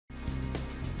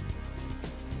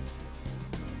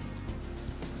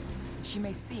She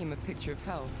may seem a picture of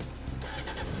health,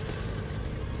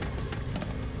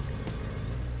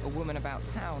 a woman about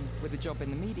town with a job in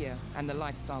the media and a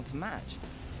lifestyle to match.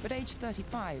 But aged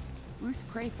 35, Ruth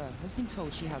Crafer has been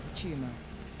told she has a tumour.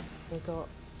 It got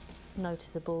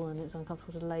noticeable and it was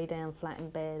uncomfortable to lay down flat in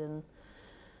bed,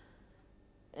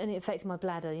 and it affected my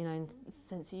bladder, you know, in the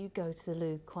sense that you go to the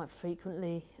loo quite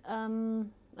frequently. And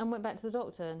went back to the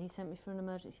doctor and he sent me for an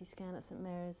emergency scan at St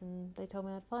Mary's and they told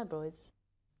me I had fibroids.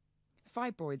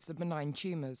 Fibroids are benign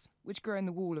tumours which grow in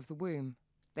the wall of the womb.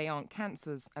 They aren't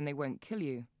cancers and they won't kill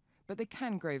you, but they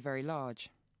can grow very large.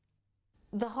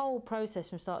 The whole process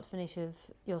from start to finish of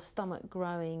your stomach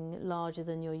growing larger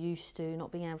than you're used to,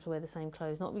 not being able to wear the same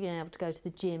clothes, not being able to go to the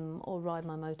gym or ride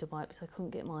my motorbike because I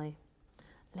couldn't get my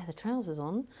leather trousers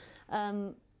on,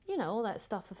 you know, all that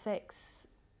stuff affects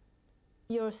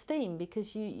your esteem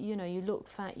because you know, you look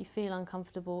fat, you feel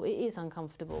uncomfortable, it is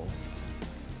uncomfortable.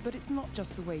 But it's not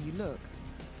just the way you look.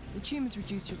 The tumours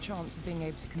reduce your chance of being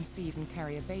able to conceive and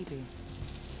carry a baby.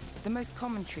 The most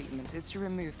common treatment is to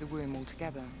remove the womb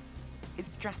altogether.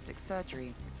 It's drastic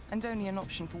surgery, and only an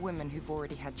option for women who've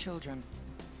already had children.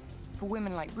 For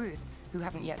women like Ruth, who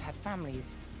haven't yet had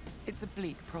families, it's a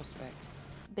bleak prospect.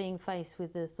 Being faced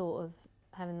with the thought of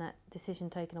having that decision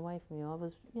taken away from you, I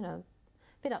was, you know,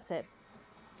 a bit upset.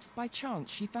 By chance,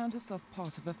 she found herself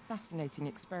part of a fascinating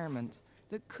experiment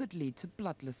that could lead to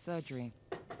bloodless surgery.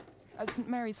 At St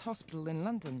Mary's Hospital in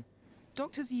London,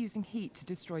 doctors are using heat to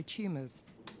destroy tumours.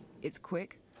 It's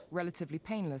quick, relatively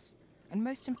painless, and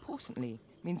most importantly,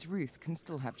 means Ruth can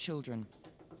still have children.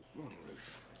 Morning,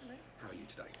 Ruth. Hello. How are you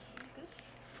today? Good.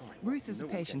 Fine. Ruth is a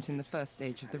patient in the first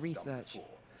stage of the research.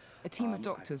 A team of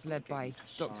doctors led by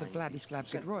Dr. Vladislav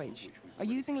Godroich are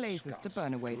using lasers to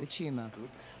burn away the tumour.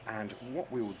 And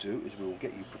what we will do is we will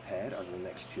get you prepared over the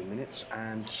next few minutes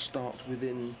and start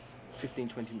within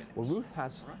 15-20 minutes. Well, Ruth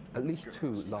has at least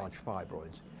 2 large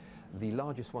fibroids, the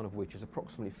largest one of which is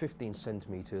approximately 15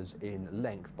 centimetres in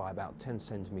length by about 10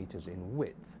 centimetres in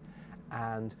width.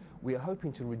 And we are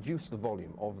hoping to reduce the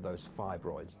volume of those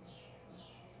fibroids.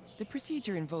 The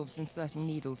procedure involves inserting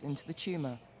needles into the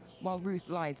tumour, while Ruth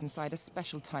lies inside a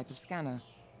special type of scanner.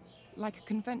 Like a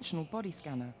conventional body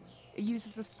scanner, it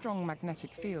uses a strong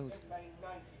magnetic field.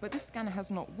 But this scanner has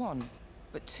not 1,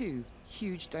 but 2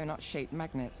 huge donut-shaped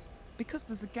magnets. Because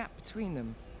there's a gap between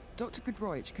them, Dr.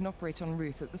 Godroich can operate on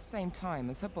Ruth at the same time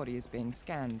as her body is being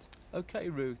scanned. OK,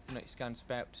 Ruth, the next scan's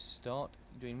about to start.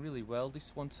 You're doing really well.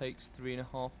 This one takes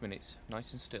 3.5 minutes,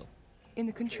 nice and still. In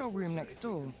the control room next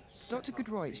door, Dr.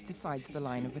 Godroich decides the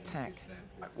line of attack.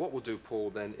 What we'll do, Paul,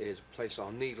 then is place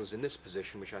our needles in this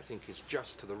position, which I think is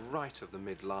just to the right of the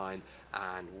midline,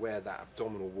 and where that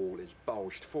abdominal wall is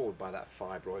bulged forward by that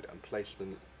fibroid, and place the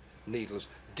needles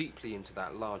deeply into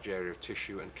that large area of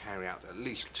tissue and carry out at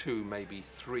least 2, maybe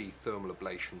 3 thermal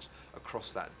ablations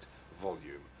across that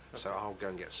volume. Okay. So I'll go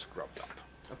and get scrubbed up.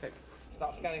 OK.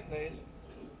 Start scanning, please.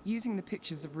 Using the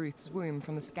pictures of Ruth's womb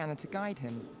from the scanner to guide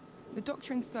him, the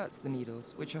doctor inserts the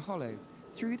needles, which are hollow,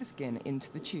 through the skin into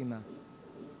the tumour.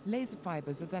 Laser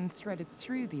fibres are then threaded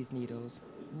through these needles,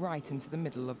 right into the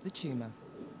middle of the tumour.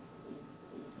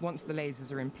 Once the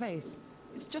lasers are in place,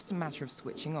 it's just a matter of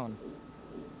switching on.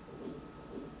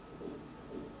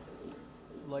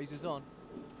 Lasers on.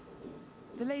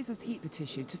 The lasers heat the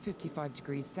tissue to 55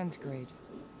 degrees centigrade.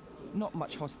 Not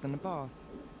much hotter than a bath,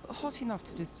 but hot enough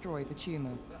to destroy the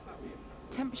tumour.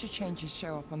 Temperature changes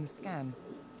show up on the scan,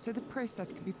 so the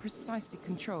process can be precisely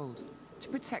controlled to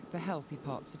protect the healthy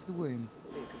parts of the womb.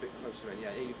 I think a bit closer in,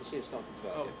 yeah, you can see it starting to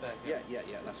develop. Oh, there, yeah,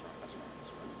 that's right.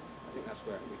 I think that's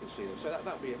where we can see them. So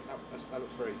that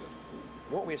looks very good.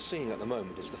 What we're seeing at the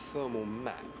moment is the thermal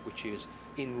map, which is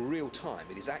in real time.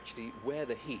 It is actually where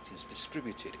the heat is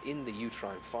distributed in the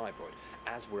uterine fibroid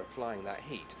as we're applying that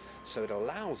heat. So it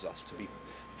allows us to be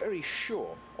very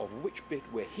sure of which bit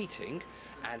we're heating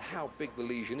and how big the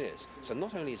lesion is. So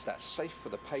not only is that safe for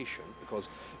the patient, because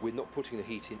we're not putting the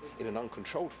heat in an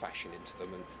uncontrolled fashion into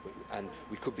them, and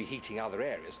we could be heating other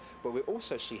areas, but we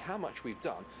also see how much we've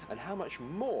done and how much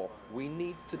more we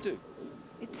need to do.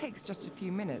 It takes just a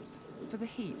few minutes for the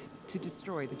heat to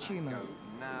destroy the tumour,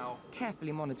 now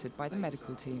carefully monitored by the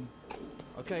medical team.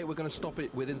 OK, we're going to stop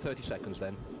it within 30 seconds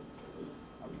then.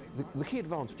 The key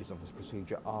advantages of this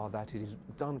procedure are that it is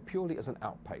done purely as an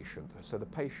outpatient, so the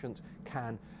patient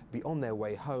can be on their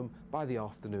way home by the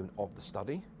afternoon of the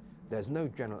study. There's no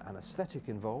general anaesthetic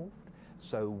involved,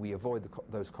 so we avoid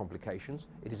those complications.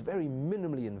 It is very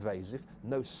minimally invasive,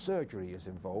 no surgery is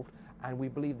involved, and we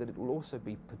believe that it will also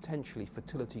be potentially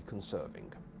fertility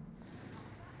conserving.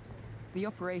 The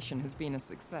operation has been a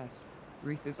success.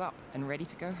 Ruth is up and ready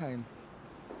to go home.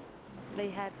 They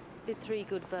had Did 3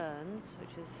 good burns,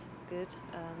 which was good,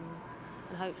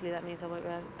 and hopefully that means I won't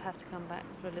have to come back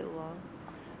for a little while.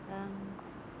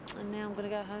 And now I'm going to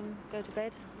go home, go to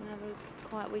bed, and have a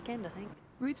quiet weekend, I think.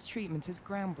 Ruth's treatment is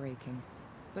groundbreaking,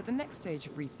 but the next stage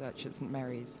of research at St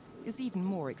Mary's is even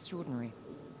more extraordinary.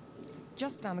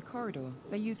 Just down the corridor,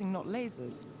 they're using not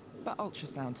lasers, but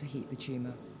ultrasound to heat the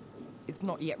tumour. It's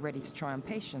not yet ready to try on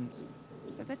patients,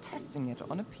 so they're testing it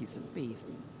on a piece of beef.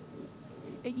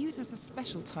 It uses a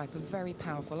special type of very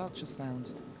powerful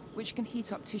ultrasound, which can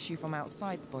heat up tissue from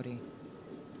outside the body.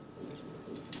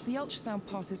 The ultrasound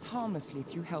passes harmlessly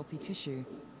through healthy tissue,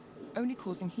 only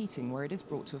causing heating where it is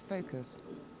brought to a focus,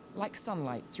 like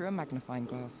sunlight through a magnifying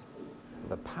glass.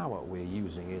 The power we're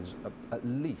using is at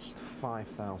least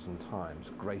 5,000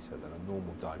 times greater than a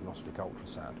normal diagnostic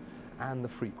ultrasound, and the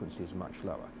frequency is much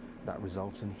lower. That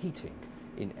results in heating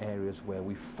in areas where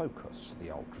we focus the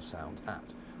ultrasound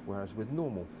at, whereas with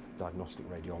normal diagnostic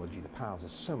radiology, the powers are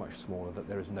so much smaller that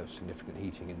there is no significant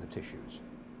heating in the tissues.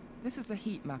 This is a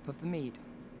heat map of the meat.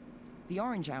 The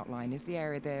orange outline is the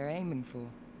area they're aiming for.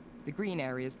 The green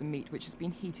area is the meat which has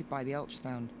been heated by the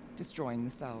ultrasound, destroying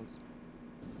the cells.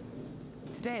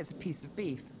 Today it's a piece of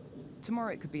beef.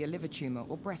 Tomorrow it could be a liver tumour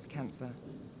or breast cancer.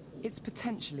 It's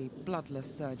potentially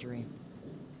bloodless surgery.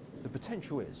 The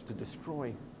potential is to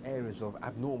destroy areas of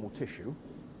abnormal tissue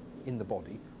in the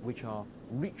body which are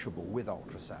reachable with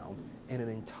ultrasound in an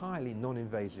entirely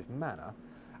non-invasive manner,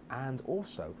 and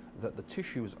also that the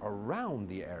tissues around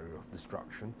the area of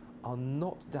destruction are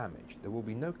not damaged. There will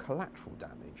be no collateral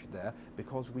damage there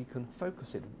because we can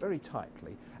focus it very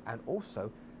tightly and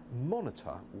also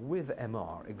monitor with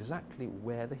MR exactly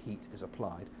where the heat is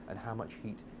applied and how much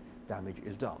heat damage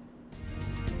is done.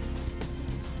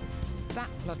 That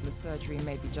bloodless surgery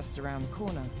may be just around the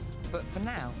corner, but for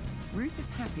now, Ruth is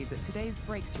happy that today's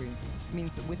breakthrough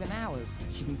means that within hours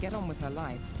she can get on with her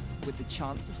life with the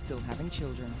chance of still having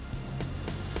children.